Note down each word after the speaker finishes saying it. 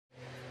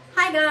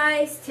Hi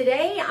guys,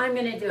 today I'm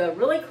going to do a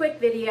really quick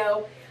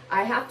video.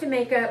 I have to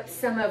make up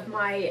some of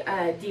my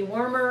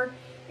dewormer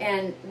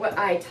and what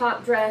I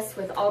top dress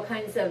with all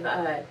kinds of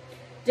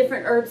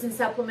different herbs and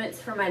supplements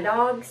for my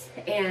dogs.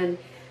 And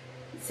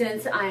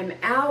since I'm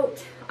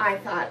out, I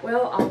thought,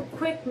 well, I'll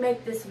quick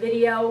make this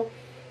video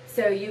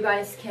so you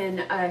guys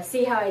can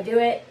see how I do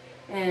it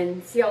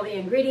and see all the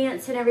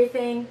ingredients and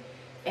everything,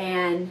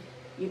 and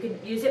you could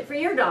use it for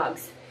your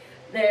dogs.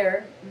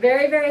 They're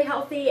very, very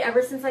healthy.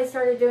 Ever since I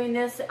started doing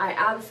this, I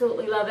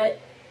absolutely love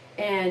it,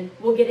 and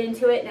we'll get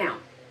into it now.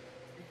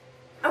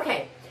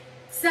 Okay,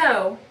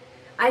 so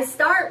I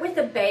start with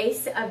a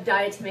base of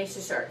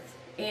diatomaceous earth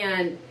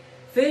and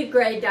food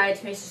grade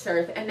diatomaceous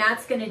earth, and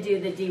that's going to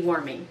do the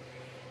deworming.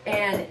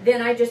 And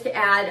then I just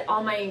add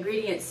all my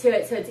ingredients to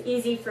it, so it's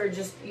easy for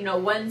just, you know,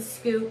 one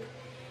scoop,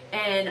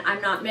 and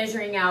I'm not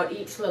measuring out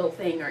each little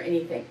thing or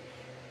anything.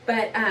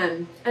 But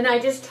and I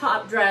just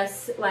top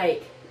dress,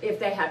 like if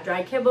they have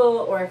dry kibble,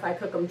 or if I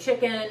cook them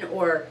chicken,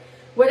 or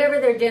whatever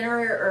their dinner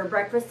or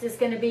breakfast is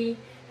going to be,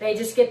 they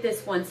just get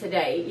this once a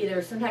day,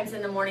 either sometimes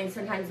in the morning,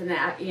 sometimes in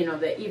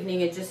the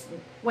evening, it just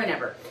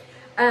whenever.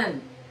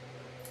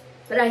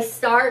 But I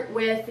start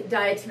with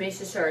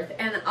diatomaceous earth,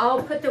 and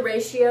I'll put the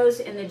ratios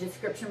in the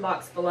description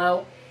box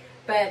below.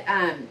 But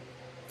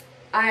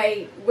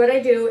what I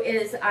do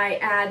is I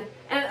add,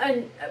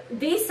 and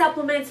these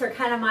supplements are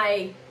kind of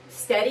my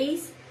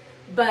steadies,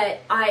 but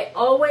I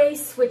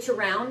always switch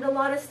around a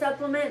lot of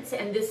supplements,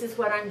 and this is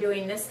what I'm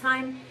doing this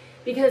time,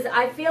 because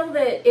I feel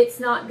that it's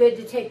not good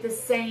to take the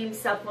same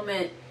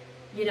supplement,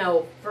 you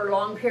know, for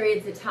long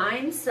periods of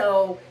time.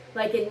 So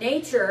like in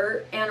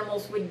nature,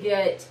 animals would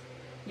get,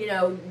 you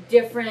know,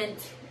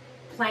 different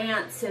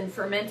plants and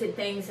fermented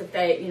things. If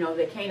they, you know,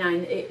 the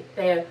canine,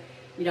 they,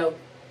 you know,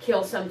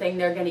 kill something,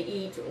 they're going to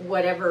eat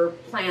whatever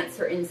plants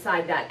are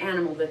inside that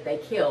animal that they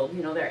killed,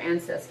 you know, their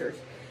ancestors.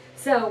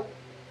 So,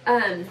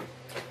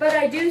 but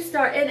I do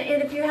start, and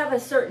if you have a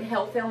certain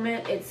health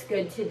ailment, it's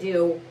good to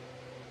do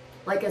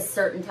like a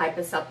certain type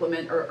of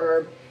supplement or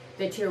herb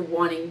that you're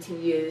wanting to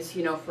use,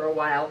 you know, for a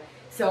while.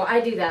 So I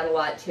do that a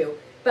lot too.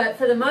 But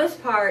for the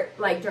most part,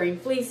 like during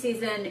flea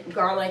season,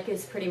 garlic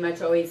is pretty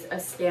much always a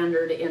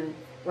standard in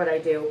what I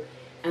do.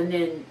 And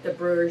then the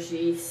Brewers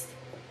yeast,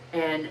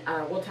 and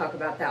we'll talk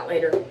about that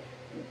later,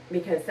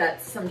 because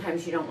that's,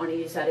 sometimes you don't want to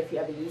use that if you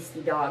have a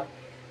yeasty dog.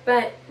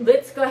 But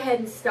let's go ahead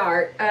and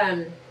start.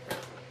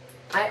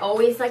 I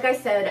always, like I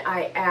said,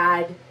 I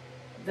add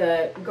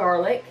the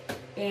garlic,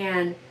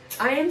 and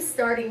I am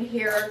starting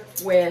here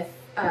with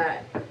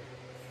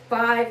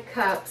 5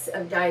 cups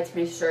of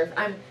diatomaceous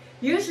earth.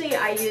 Usually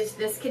I use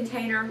this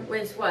container,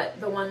 with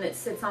the one that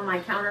sits on my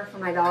counter for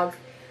my dogs,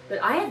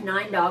 but I have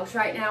 9 dogs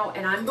right now,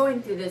 and I'm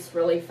going through this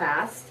really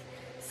fast.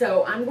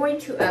 So I'm going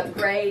to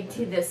upgrade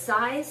to this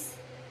size.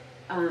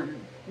 You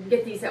can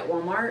get these at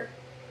Walmart,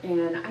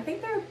 and I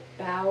think they're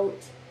about,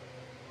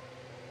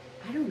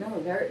 I don't know,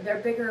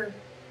 they're bigger.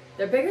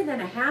 They're bigger than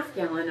a half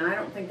gallon. I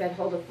don't think they'd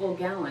hold a full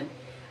gallon.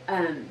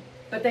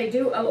 But they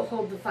do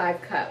hold the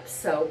 5 cups.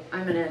 So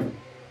I'm going to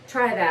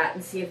try that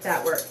and see if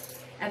that works.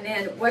 And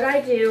then what I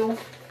do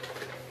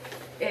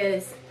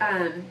is,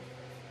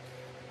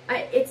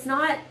 it's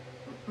not,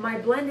 my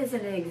blend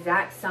isn't an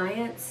exact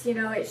science, you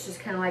know, it's just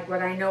kind of like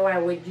what I know I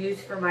would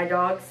use for my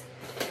dogs.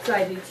 So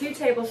I do 2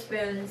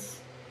 tablespoons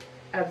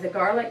of the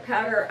garlic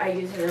powder. I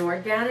use an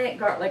organic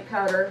garlic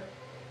powder.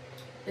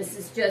 This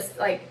is just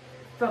like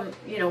from,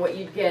 you know, what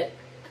you'd get.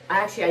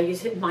 Actually, I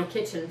use it in my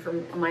kitchen for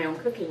my own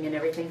cooking and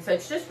everything. So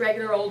it's just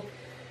regular old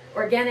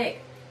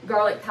organic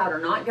garlic powder,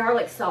 not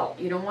garlic salt.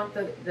 You don't want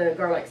the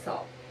garlic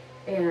salt.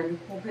 And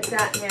we'll put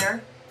that in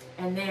there.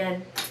 And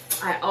then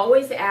I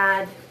always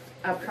add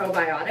a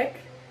probiotic.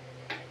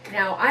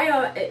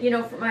 Now, you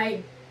know, for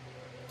my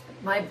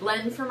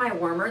blend for my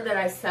wormer that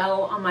I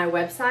sell on my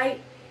website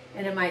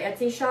and in my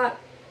Etsy shop,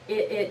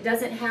 it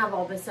doesn't have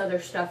all this other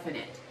stuff in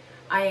it.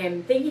 I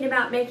am thinking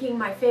about making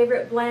my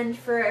favorite blend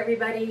for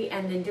everybody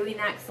and then doing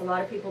that, because a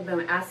lot of people have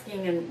been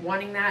asking and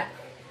wanting that.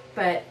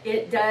 But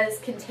it does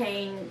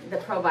contain the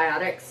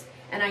probiotics,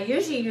 and I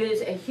usually use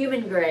a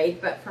human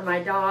grade, but for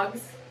my dogs,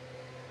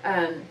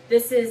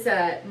 this is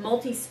a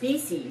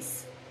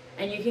multi-species,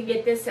 and you can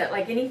get this at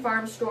like any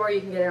farm store. You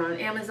can get it on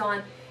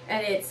Amazon,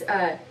 and it's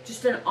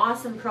just an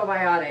awesome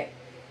probiotic.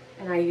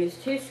 And I use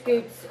 2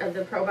 scoops of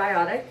the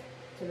probiotic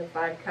to the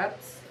 5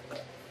 cups.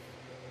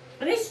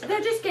 And they're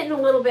just getting a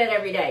little bit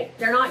every day.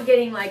 They're not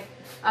getting like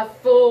a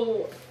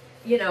full,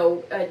 you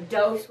know,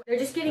 dose. They're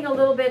just getting a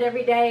little bit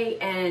every day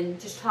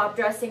and just top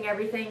dressing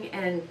everything.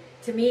 And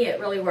to me, it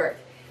really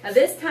worked. Now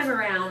this time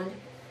around,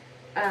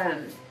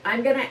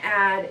 I'm going to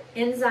add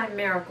Enzyme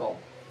Miracle.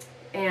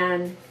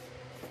 And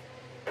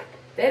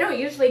they don't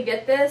usually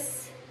get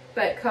this,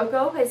 but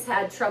Coco has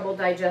had trouble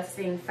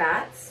digesting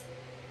fats.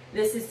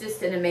 This is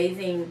just an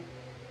amazing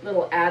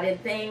little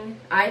added thing.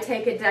 I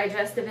take a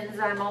digestive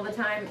enzyme all the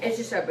time. It's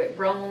just a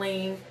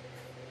bromelain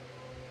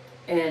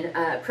and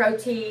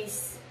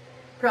protease,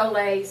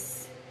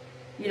 prolase,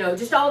 you know,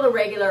 just all the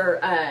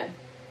regular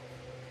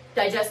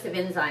digestive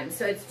enzymes.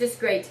 So it's just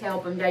great to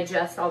help them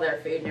digest all their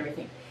food and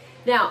everything.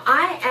 Now,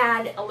 I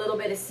add a little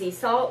bit of sea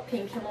salt,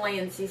 pink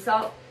Himalayan sea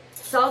salt.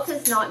 Salt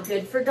is not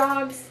good for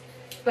dogs,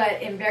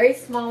 but in very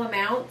small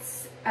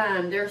amounts.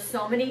 There's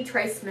so many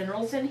trace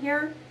minerals in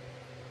here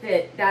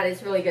that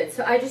is really good.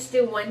 So I just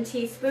do 1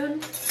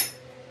 teaspoon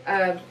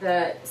of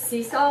the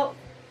sea salt,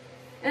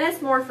 and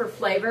that's more for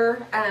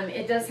flavor.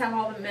 It does have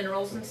all the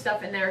minerals and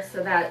stuff in there,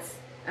 so that's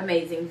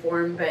amazing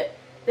for them, but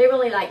they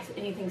really like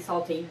anything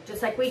salty,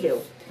 just like we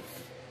do.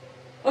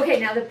 Okay,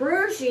 now the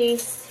Brewers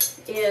yeast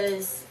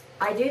is,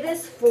 I do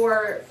this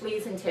for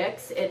fleas and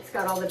ticks. It's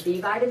got all the B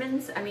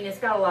vitamins. I mean, it's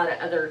got a lot of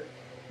other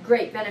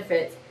great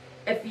benefits.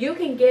 If you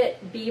can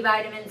get B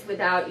vitamins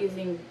without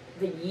using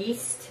the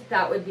yeast,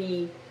 that would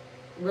be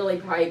really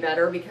probably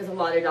better, because a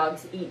lot of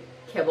dogs eat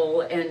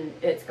kibble and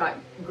it's got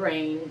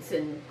grains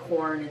and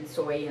corn and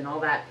soy and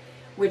all that,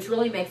 which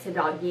really makes a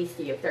dog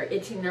yeasty. If they're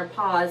itching their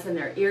paws and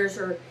their ears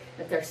are,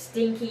 if they're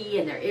stinky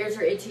and their ears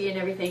are itchy and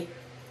everything,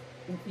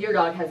 your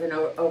dog has an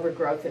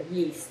overgrowth of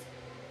yeast.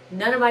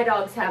 None of my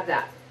dogs have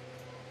that.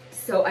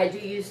 So I do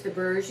use the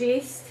Brewers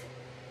yeast,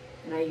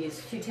 and I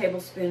use 2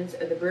 tablespoons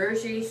of the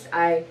Brewers yeast.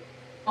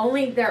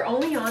 They're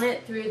only on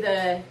it through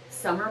the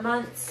summer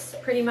months,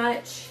 pretty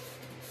much.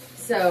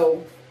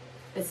 So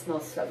it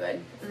smells so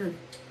good.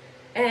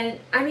 And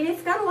I mean,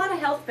 it's got a lot of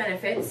health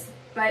benefits,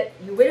 but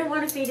you wouldn't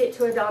want to feed it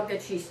to a dog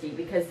that's yeasty,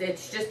 because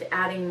it's just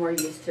adding more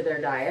yeast to their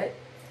diet.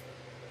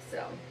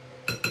 So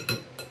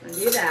I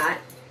do that.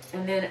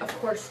 And then, of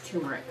course,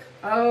 turmeric.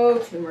 Oh,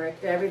 turmeric.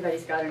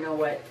 Everybody's got to know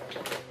what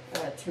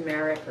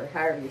turmeric, or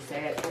however you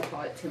say it. I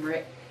call it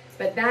turmeric.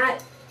 But that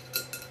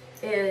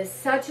is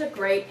such a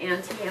great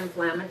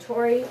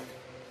anti-inflammatory.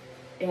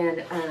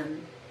 And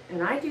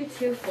I do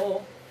 2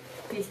 full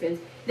teaspoons.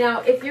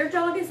 Now, if your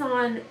dog is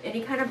on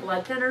any kind of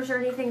blood thinners or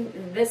anything,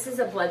 this is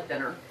a blood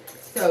thinner.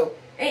 So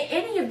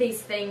any of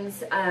these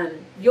things,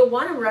 you'll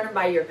want to run them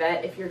by your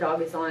vet if your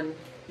dog is on,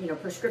 you know,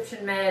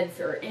 prescription meds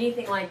or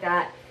anything like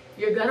that.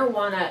 You're going to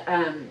want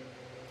to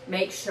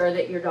make sure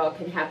that your dog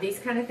can have these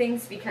kind of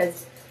things,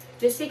 because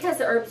just because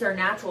the herbs are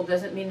natural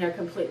doesn't mean they're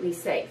completely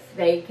safe.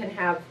 They can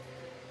have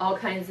all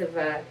kinds of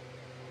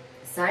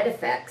side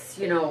effects,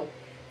 you know,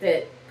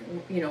 that,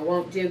 you know,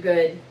 won't do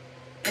good.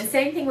 And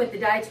same thing with the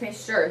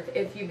diatomaceous earth.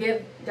 If you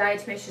give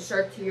diatomaceous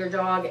earth to your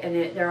dog and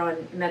they're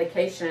on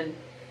medication,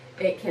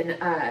 it can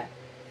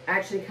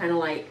actually kind of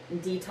like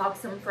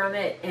detox them from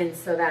it, and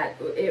so that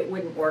it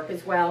wouldn't work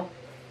as well.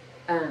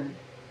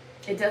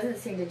 It doesn't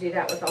seem to do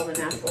that with all the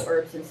natural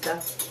herbs and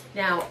stuff.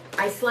 Now,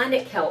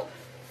 Icelandic kelp.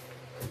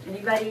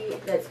 Anybody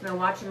that's been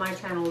watching my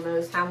channel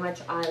knows how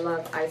much I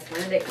love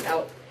Icelandic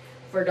kelp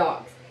for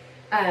dogs.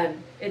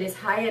 It is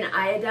high in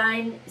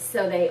iodine,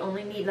 so they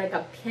only need like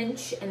a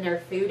pinch in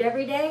their food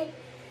every day.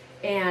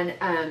 And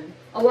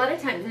a lot of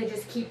times they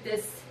just keep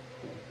this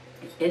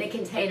in a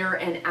container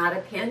and add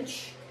a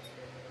pinch.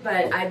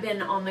 But I've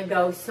been on the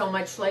go so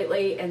much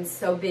lately and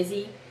so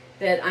busy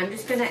that I'm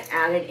just going to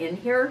add it in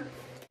here.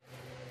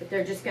 But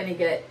they're just going to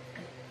get,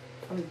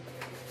 it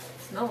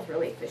smells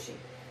really fishy.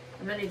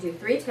 I'm going to do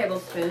 3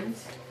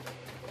 tablespoons,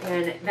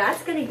 and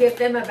that's going to give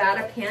them about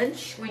a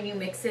pinch when you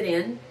mix it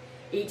in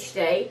each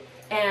day.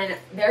 And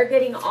they're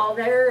getting all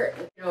their,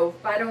 you know,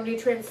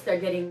 phytonutrients, they're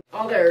getting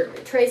all their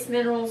trace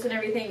minerals and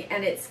everything,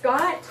 and it's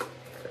got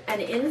an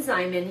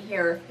enzyme in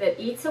here that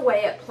eats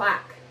away at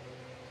plaque,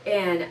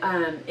 and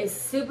is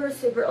super,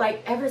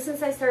 like, ever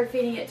since I started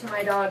feeding it to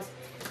my dogs,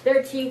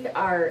 their teeth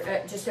are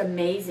just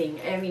amazing.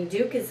 I mean,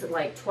 Duke is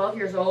like 12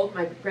 years old,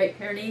 my Great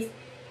Pyrenees,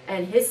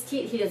 and his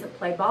teeth, he doesn't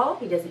play ball,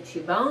 he doesn't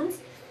chew bones,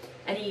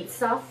 and he eats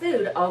soft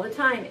food all the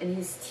time, and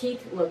his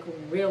teeth look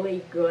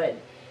really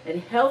good. And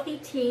healthy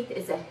teeth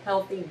is a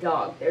healthy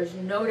dog. There's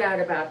no doubt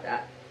about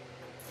that.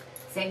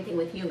 Same thing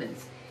with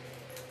humans.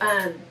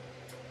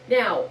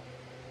 Now,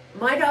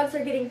 my dogs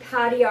are getting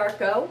Pau D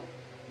Arco,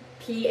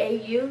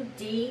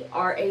 P-A-U-D-R-A-C-O,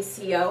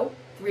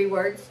 3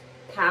 words,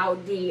 Pau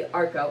D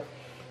Arco.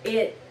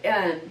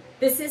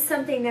 This is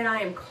something that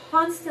I am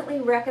constantly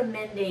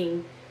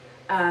recommending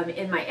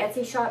in my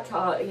Etsy shop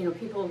to, you know,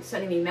 people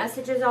sending me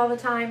messages all the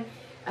time,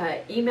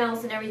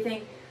 emails and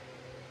everything.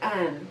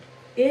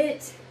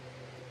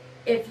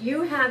 If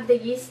you have the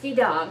yeasty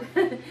dog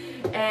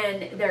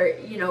and their,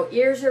 you know,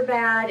 ears are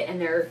bad and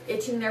they're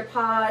itching their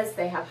paws,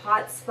 they have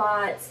hot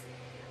spots.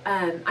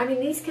 I mean,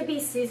 these could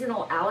be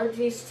seasonal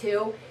allergies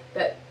too,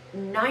 but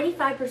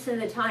 95% of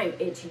the time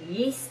it's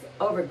yeast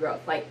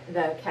overgrowth, like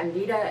the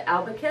Candida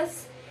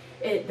albicans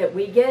that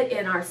we get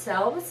in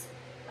ourselves.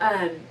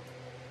 I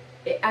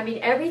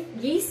mean,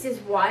 yeast is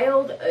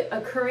wild,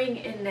 occurring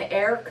in the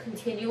air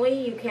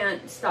continually. You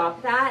can't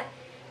stop that.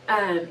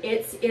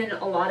 It's in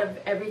a lot of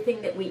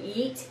everything that we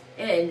eat,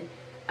 and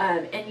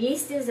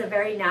yeast is a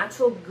very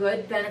natural,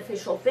 good,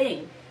 beneficial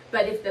thing.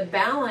 But if the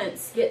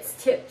balance gets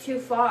tipped too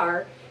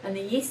far and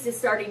the yeast is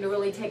starting to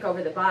really take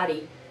over the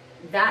body,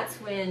 that's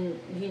when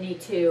you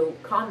need to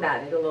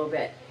combat it a little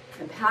bit.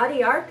 And Pau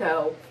D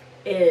Arco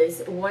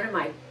is one of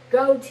my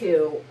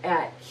go-to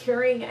at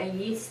curing a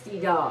yeasty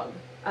dog.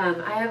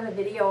 I have a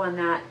video on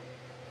that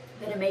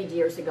I made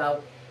years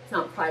ago. It's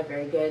not probably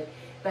very good.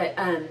 But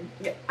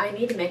I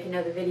need to make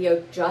another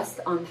video just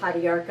on Pau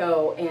D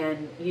Arco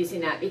and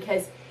using that,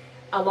 because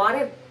a lot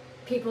of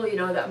people, you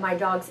know, that my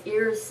dog's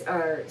ears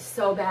are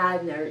so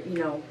bad and they're, you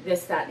know,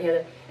 this, that, and the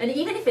other. And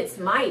even if it's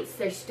mites,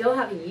 they still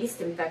have a yeast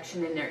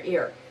infection in their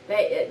ear.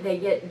 They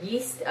get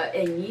yeast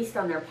and yeast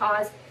on their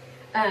paws.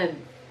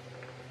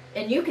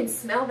 And you can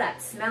smell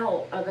that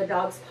smell of a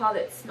dog's paw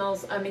that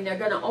smells, I mean, they're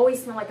going to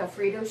always smell like a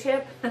Frito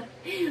chip.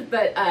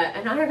 But,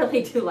 and I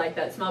really do like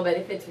that smell, but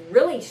if it's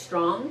really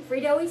strong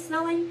Frito-y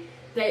smelling,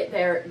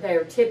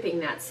 they're tipping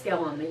that scale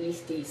on the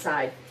yeasty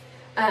side.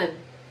 And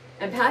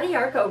Pau D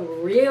Arco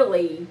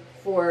really,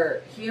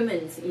 for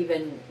humans,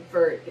 even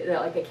for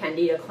like a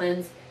candida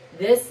cleanse,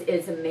 this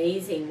is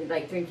amazing,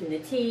 like drinking the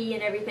tea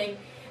and everything.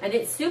 And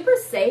it's super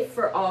safe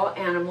for all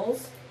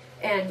animals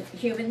and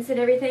humans and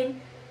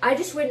everything. I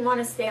just wouldn't want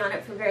to stay on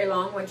it for very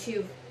long. Once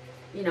you've,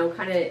 you know,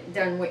 kind of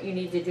done what you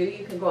need to do,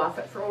 you can go off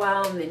it for a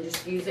while and then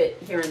just use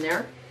it here and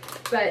there.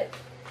 But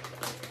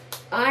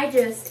I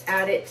just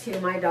add it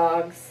to my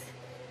dogs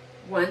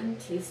 1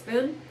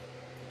 teaspoon,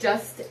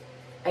 just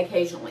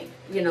occasionally.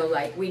 You know,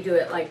 like we do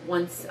it like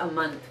once a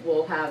month.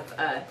 We'll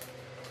have,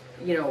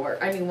 you know, or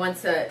I mean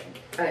once a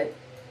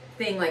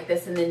thing like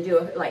this, and then do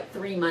it like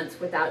 3 months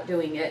without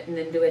doing it, and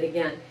then do it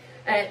again.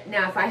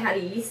 Now, if I had a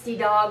yeasty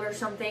dog or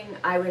something,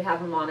 I would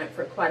have them on it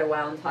for quite a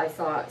while until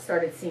I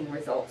started seeing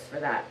results for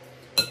that.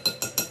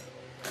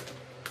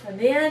 And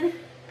then,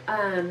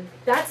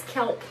 that's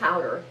kelp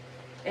powder.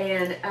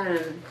 And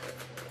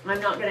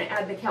I'm not going to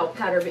add the kelp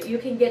powder, but you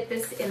can get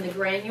this in the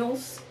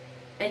granules,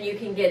 and you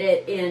can get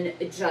it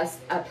in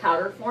just a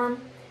powder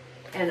form.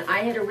 And I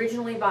had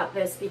originally bought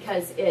this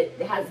because it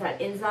has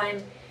that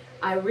enzyme.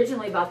 I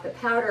originally bought the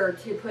powder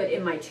to put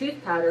in my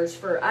tooth powders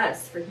for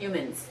us, for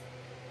humans.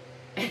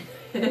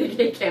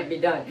 It can't be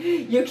done.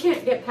 You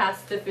can't get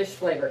past the fish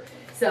flavor.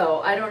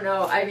 So I don't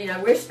know. I mean,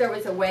 I wish there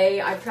was a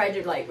way. I've tried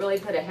to like really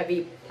put a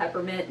heavy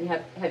peppermint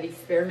and heavy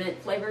spearmint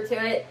flavor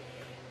to it,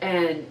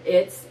 and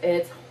it's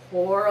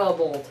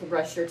horrible to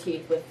brush your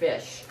teeth with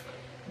fish.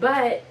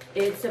 But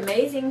it's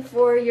amazing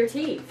for your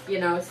teeth, you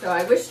know. So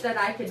I wish that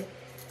I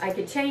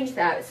could change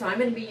that. So I'm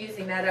going to be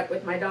using that up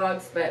with my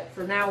dogs. But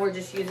for now, we're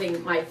just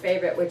using my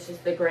favorite, which is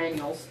the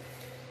granules.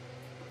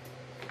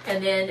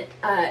 And then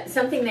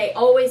something they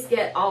always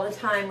get all the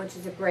time, which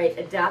is a great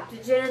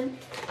adaptogen.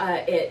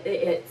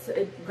 It's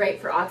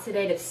great for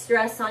oxidative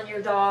stress on your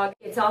dog.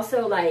 It's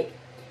also like,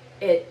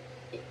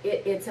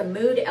 it's a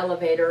mood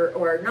elevator,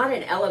 or not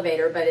an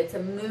elevator, but it's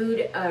a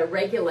mood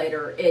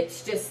regulator. It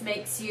just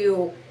makes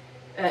you,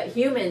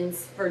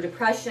 humans, for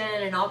depression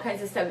and all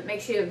kinds of stuff, it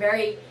makes you a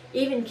very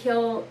even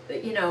kill,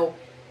 you know,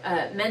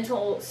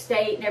 mental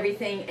state and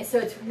everything. So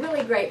it's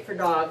really great for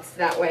dogs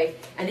that way,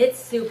 and it's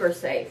super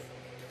safe.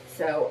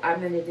 So I'm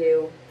going to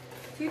do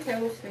 2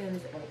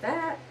 tablespoons of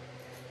that.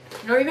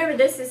 Now remember,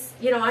 this is,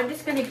 you know, I'm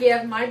just going to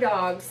give my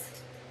dogs,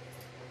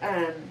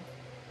 I'm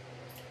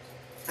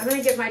going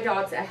to give my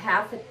dogs a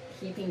half a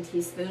heaping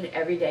teaspoon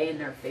every day in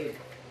their food.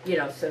 You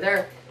know, so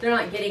they're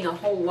not getting a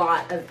whole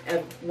lot of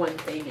one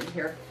thing in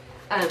here.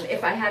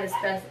 If I had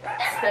a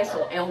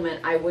special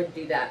ailment, I would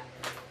do that.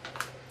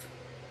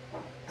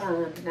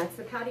 That's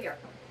the Pau D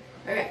Arco.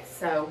 Okay,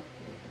 so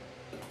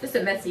just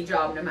a messy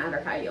job no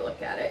matter how you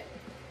look at it.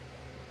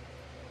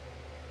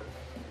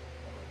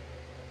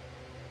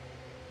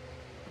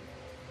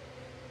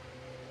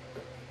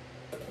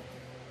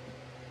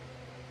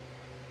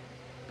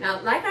 Now,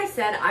 like I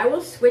said, I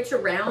will switch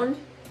around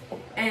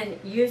and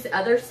use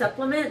other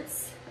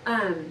supplements.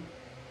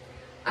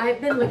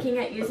 I've been looking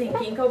at using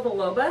ginkgo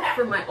biloba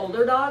for my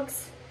older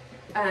dogs.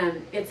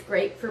 It's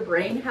great for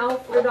brain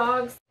health for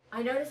dogs.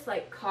 I noticed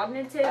like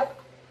cognitive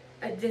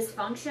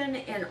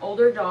dysfunction in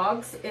older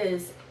dogs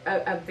is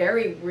a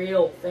very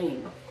real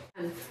thing.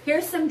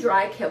 Here's some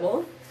dry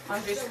kibble.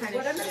 I'll just kind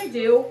of what I'm going to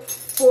do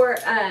for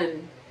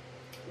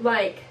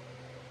like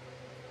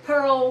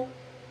Pearl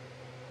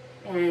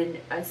and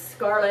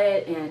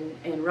Scarlet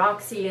and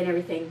Roxy and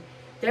everything.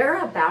 They're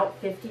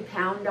about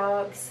 50-pound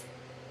dogs.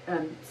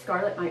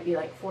 Scarlet might be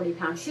like 40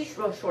 pounds. She's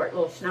real short,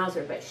 little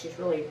schnauzer, but she's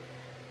really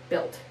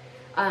built.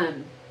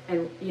 And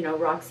you know,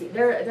 Roxy,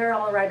 they're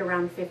all right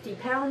around 50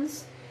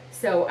 pounds.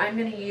 So I'm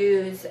going to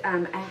use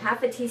a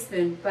half a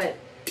teaspoon, but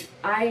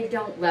I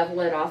don't level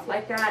it off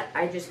like that.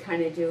 I just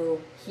kind of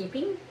do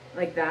heaping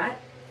like that.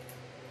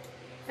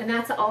 And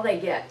that's all they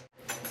get.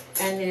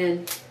 And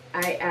then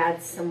I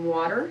add some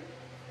water,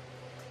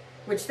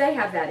 which they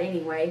have that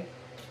anyway.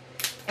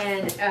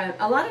 And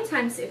a lot of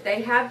times if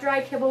they have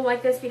dry kibble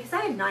like this, because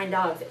I have 9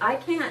 dogs, I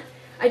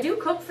do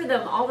cook for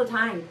them all the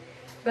time,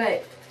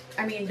 but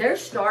I mean, they're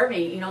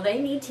starving, you know,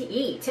 they need to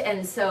eat.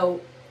 And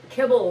so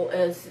kibble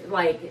is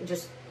like,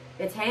 just,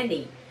 it's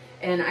handy.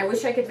 And I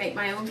wish I could make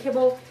my own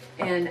kibble.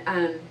 And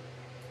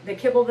the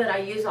kibble that I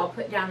use, I'll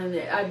put down in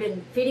the, I've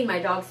been feeding my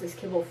dogs this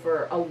kibble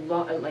for a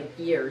lot, like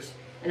years.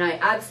 And I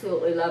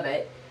absolutely love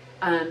it.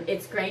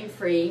 It's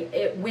grain-free.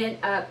 It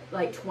went up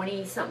like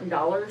 $20-something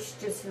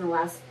just in the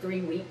last 3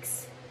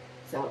 weeks.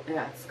 So,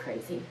 yeah, it's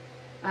crazy.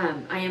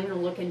 I am going to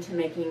look into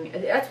making,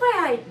 that's why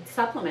I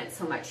supplement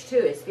so much too,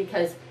 is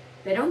because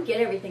they don't get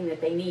everything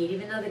that they need,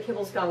 even though the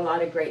Kibble's got a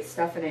lot of great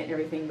stuff in it and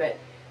everything. But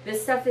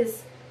this stuff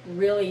is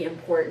really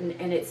important,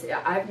 and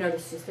I've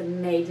noticed just a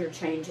major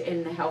change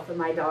in the health of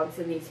my dogs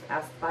in these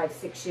past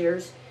 5-6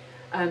 years.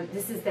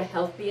 This is the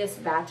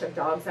healthiest batch of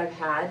dogs I've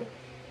had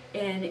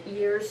in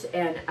years,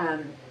 and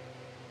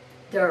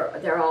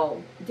they're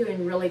all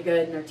doing really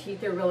good, and their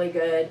teeth are really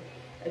good.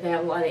 They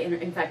have a lot of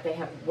in fact, they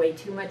have way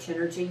too much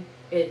energy.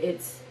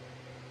 It's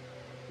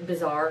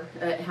bizarre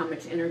how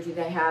much energy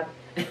they have.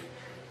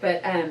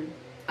 But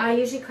I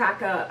usually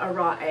crack a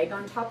raw egg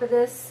on top of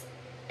this,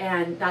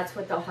 and that's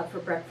what they'll have for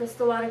breakfast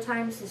a lot of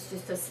times. It's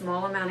just a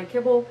small amount of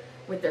kibble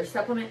with their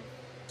supplement.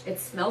 It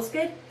smells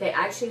good. They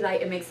actually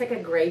like it, makes like a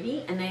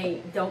gravy, and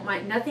they don't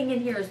mind. Nothing in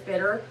here is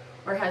bitter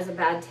or has a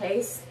bad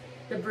taste.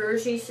 The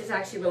Brewers yeast is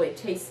actually really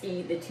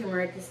tasty. The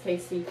turmeric is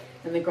tasty,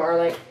 and the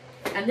garlic.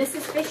 And this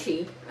is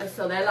fishy,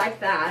 so they like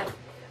that.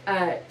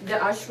 The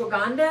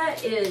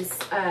ashwagandha is,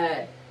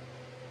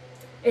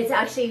 it's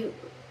actually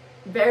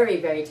very,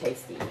 very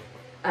tasty.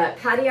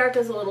 Pau D Arco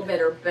is a little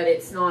bitter, but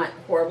it's not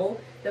horrible.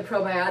 The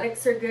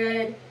probiotics are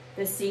good.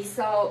 The sea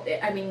salt,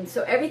 I mean,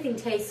 so everything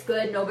tastes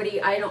good.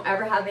 I don't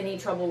ever have any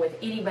trouble with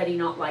anybody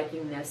not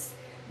liking this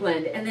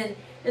blend. And then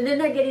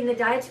they're getting the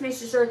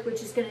Diatomaceous earth,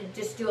 which is going to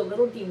just do a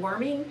little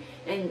deworming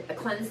and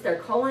cleanse their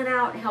colon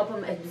out and help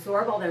them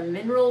absorb all their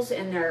minerals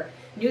and their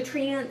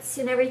nutrients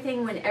and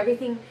everything. When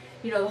everything,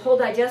 you know, the whole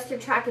digestive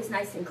tract is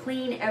nice and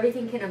clean,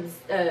 everything can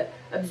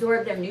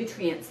absorb their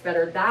nutrients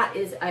better. That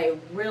is a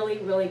really,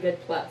 really good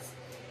plus.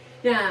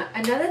 Now,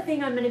 another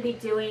thing I'm going to be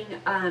doing,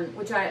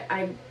 which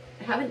I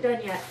haven't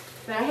done yet,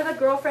 but I have a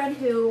girlfriend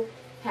who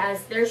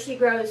has, there she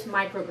grows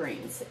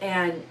microgreens,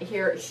 and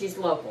here she's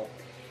local.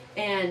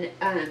 And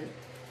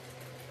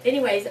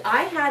anyways,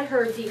 I had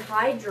her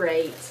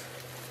dehydrate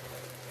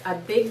a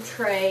big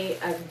tray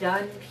of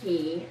dun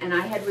pea, and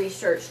I had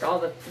researched all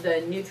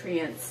the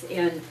nutrients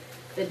in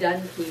the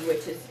dun pea,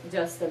 which is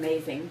just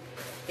amazing.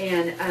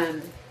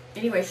 And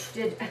anyway, she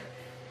did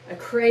a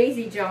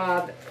crazy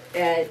job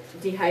at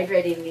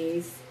dehydrating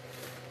these,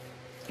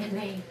 and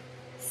they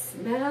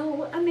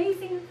smell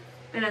amazing.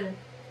 And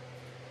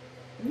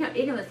yeah,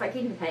 it's like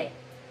eating hay.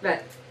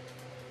 But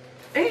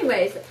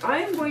anyways,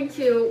 I'm going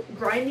to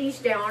grind these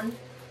down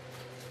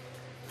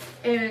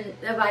in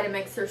a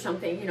Vitamix or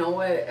something, you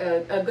know,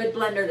 a good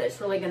blender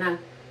that's really gonna,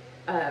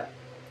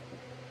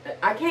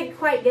 I can't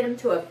quite get them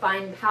to a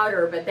fine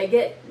powder, but they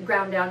get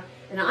ground down.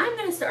 And I'm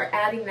gonna start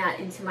adding that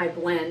into my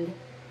blend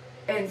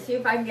and see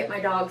if I can get my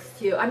dogs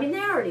to, I mean, they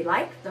already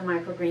like the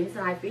microgreens, and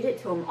I feed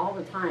it to them all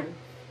the time.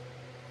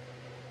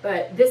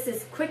 But this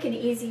is quick and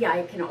easy.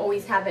 I can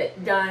always have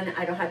it done.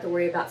 I don't have to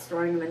worry about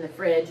storing them in the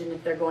fridge and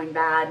if they're going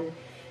bad,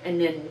 and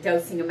then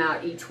dosing them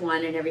out each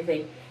one and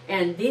everything.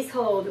 And these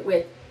hold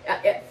with,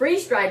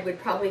 freeze-dried would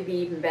probably be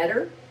even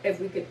better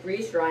if we could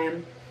freeze-dry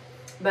them.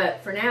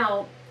 But for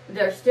now,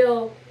 they're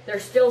still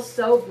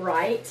so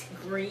bright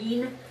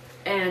green,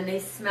 and they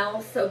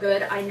smell so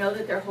good. I know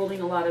that they're holding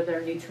a lot of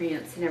their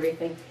nutrients and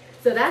everything.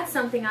 So that's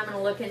something I'm going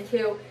to look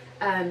into.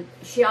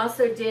 She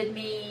also did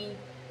me,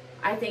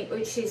 I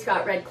think she's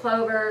got red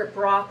clover,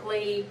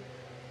 broccoli,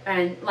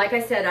 and like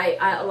I said,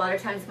 a lot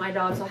of times my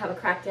dogs will have a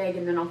cracked egg,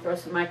 and then I'll throw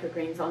some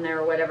microgreens on there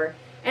or whatever.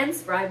 And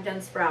I've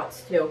done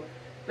sprouts too.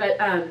 But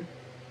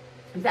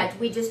in fact,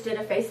 we just did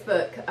a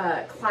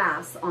Facebook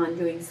class on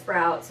doing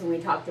sprouts, and we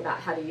talked about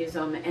how to use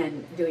them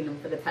and doing them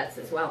for the pets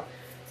as well.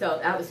 So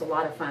that was a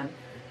lot of fun.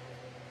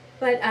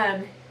 But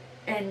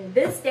in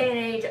this day and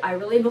age, I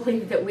really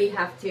believe that we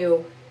have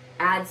to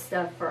add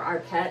stuff for our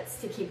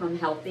pets to keep them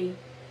healthy,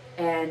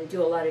 and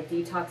do a lot of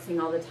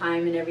detoxing all the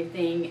time and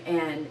everything,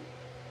 and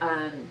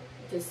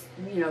just,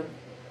 you know,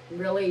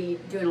 really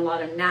doing a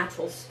lot of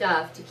natural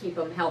stuff to keep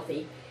them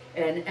healthy.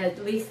 And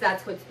at least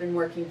that's what's been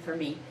working for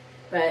me.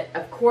 But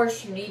of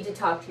course, you need to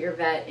talk to your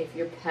vet if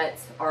your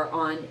pets are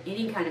on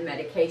any kind of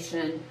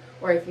medication,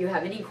 or if you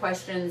have any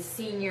questions,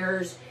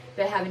 seniors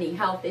that have any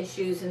health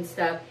issues and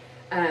stuff.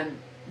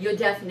 You'll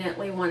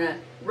definitely want to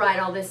write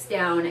all this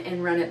down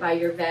and run it by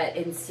your vet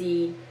and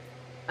see.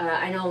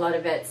 I know a lot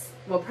of vets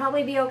will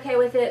probably be okay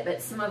with it,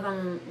 but some of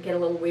them get a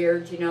little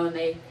weird, you know, and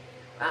they,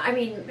 I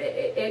mean,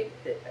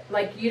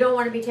 like, you don't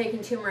want to be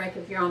taking turmeric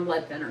if you're on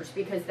blood thinners,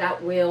 because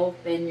that will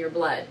thin your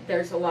blood.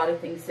 There's a lot of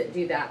things that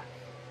do that.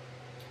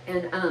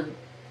 And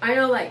I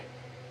know, like,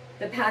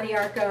 the Pau D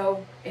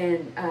Arco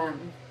and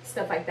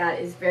stuff like that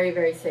is very,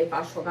 very safe.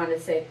 Ashwagandha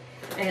is safe.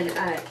 And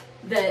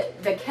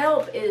the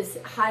kelp is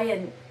high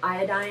in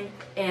iodine,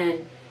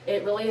 and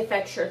it really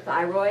affects your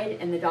thyroid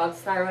and the dog's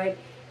thyroid.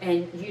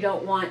 And you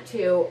don't want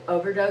to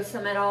overdose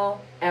them at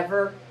all,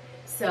 ever.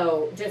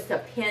 So just a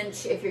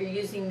pinch, if you're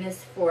using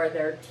this for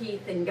their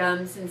teeth and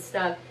gums and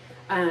stuff,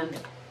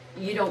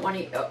 you don't want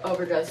to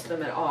overdose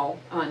them at all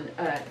on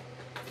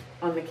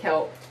the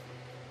kelp,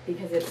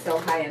 because it's so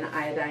high in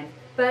iodine.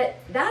 But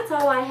that's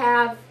all I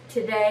have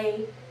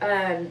today.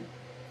 I'm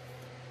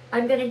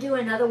going to do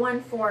another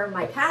one for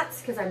my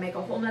cats, because I make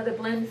a whole nother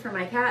blend for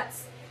my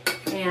cats,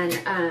 and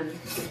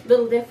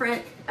little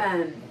different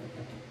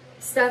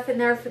stuff in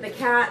there for the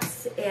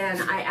cats.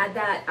 And I add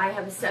that. I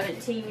have a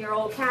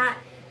 17-year-old cat,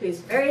 who's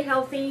very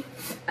healthy.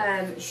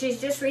 She's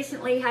just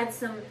recently had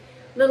some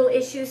little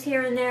issues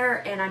here and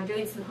there, and I'm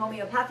doing some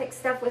homeopathic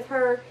stuff with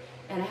her.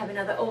 And I have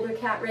another older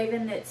cat,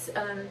 Raven, that's,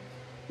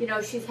 you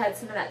know, she's had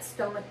some of that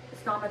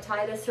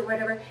stomatitis or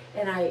whatever,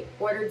 and I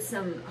ordered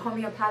some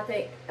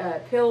homeopathic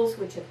pills,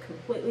 which have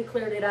completely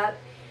cleared it up.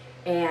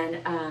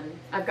 And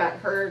I've got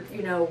her,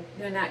 you know,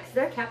 doing that, because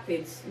their cat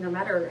foods, no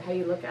matter how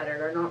you look at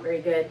it, are not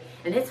very good.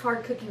 And it's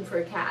hard cooking for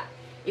a cat.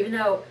 Even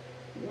though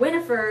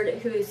Winifred,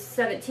 who's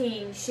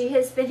 17, she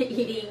has been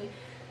eating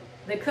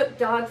the cooked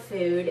dog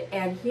food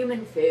and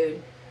human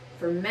food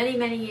for many,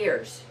 many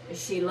years.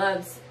 She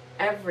loves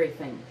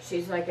everything.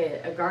 She's like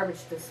a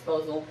garbage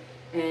disposal,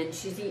 and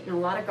she's eaten a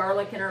lot of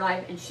garlic in her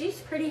life, and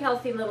she's a pretty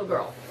healthy little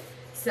girl.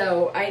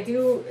 So I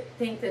do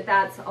think that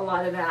that's a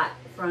lot of that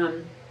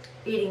from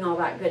eating all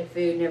that good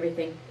food and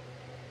everything.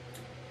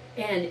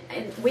 And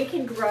we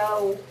can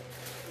grow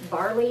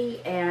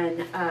barley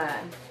and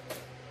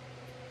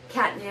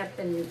catnip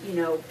and, you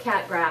know,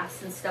 cat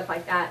grass and stuff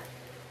like that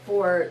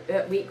for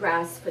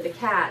wheatgrass for the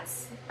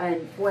cats.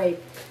 And boy,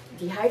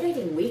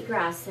 dehydrating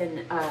wheatgrass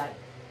and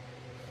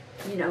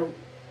you know,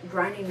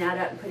 grinding that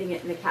up and putting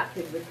it in the cat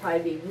food would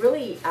probably be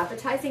really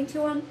appetizing to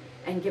them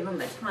and give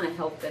them a ton of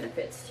health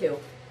benefits too.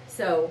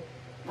 So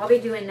I'll be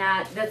doing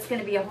that. That's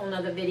going to be a whole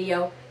nother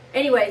video.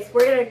 Anyways,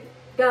 we're going to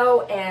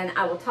go, and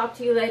I will talk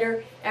to you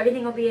later.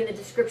 Everything will be in the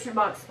description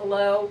box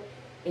below.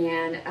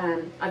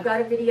 And I've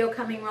got a video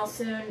coming real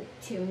soon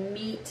to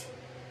meet.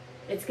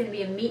 It's going to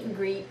be a meet and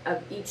greet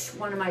of each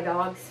one of my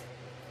dogs.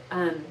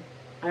 I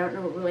don't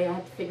know really. I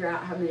have to figure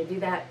out how I'm going to do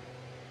that,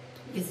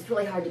 because it's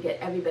really hard to get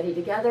everybody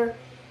together.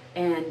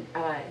 And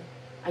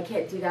I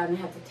can't do that. I'm going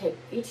to have to take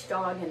each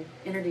dog and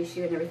introduce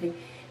you and everything,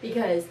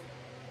 because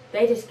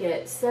they just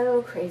get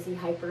so crazy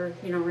hyper,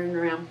 you know, running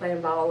around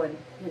playing ball and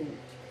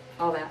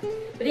all that.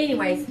 But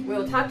anyways,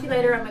 we'll talk to you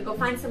later. I'm going to go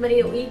find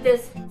somebody that will eat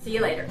this. See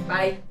you later.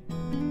 Bye.